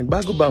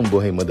Nagbago ba ang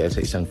buhay mo dahil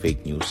sa isang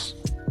fake news?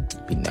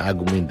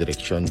 Pinago mo yung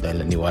direksyon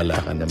dahil naniwala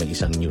ka na may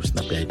isang news na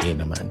peke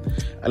naman.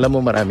 Alam mo,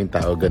 maraming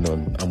tao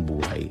ganun ang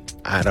buhay,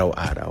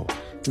 araw-araw.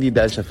 Hindi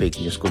dahil sa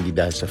fake news, kundi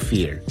dahil sa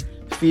fear.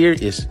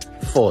 Fear is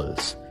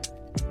false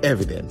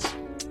evidence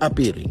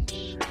appearing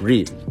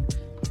real.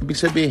 Ibig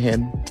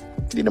sabihin,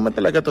 hindi naman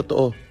talaga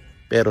totoo.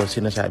 Pero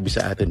sinasabi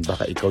sa atin,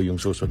 baka ikaw yung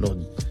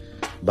susunod.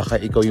 Baka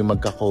ikaw yung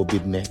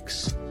magka-COVID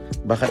next.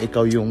 Baka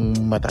ikaw yung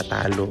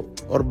matatalo.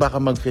 Or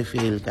baka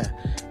mag-fail ka.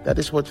 That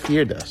is what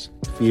fear does.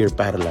 Fear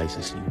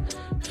paralyzes you.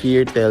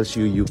 Fear tells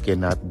you you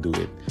cannot do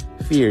it.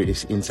 Fear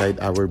is inside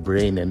our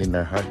brain and in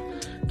our heart.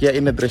 Kaya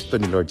in-address to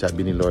ni Lord,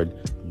 sabi ni Lord,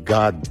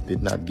 God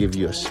did not give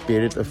you a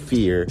spirit of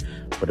fear,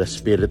 but a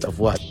spirit of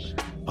what?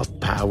 Of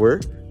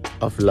power,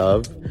 of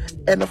love,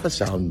 and of a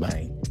sound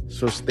mind.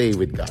 So stay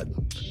with God.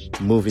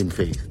 Move in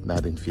faith,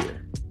 not in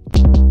fear.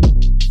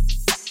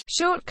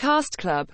 Shortcast Club.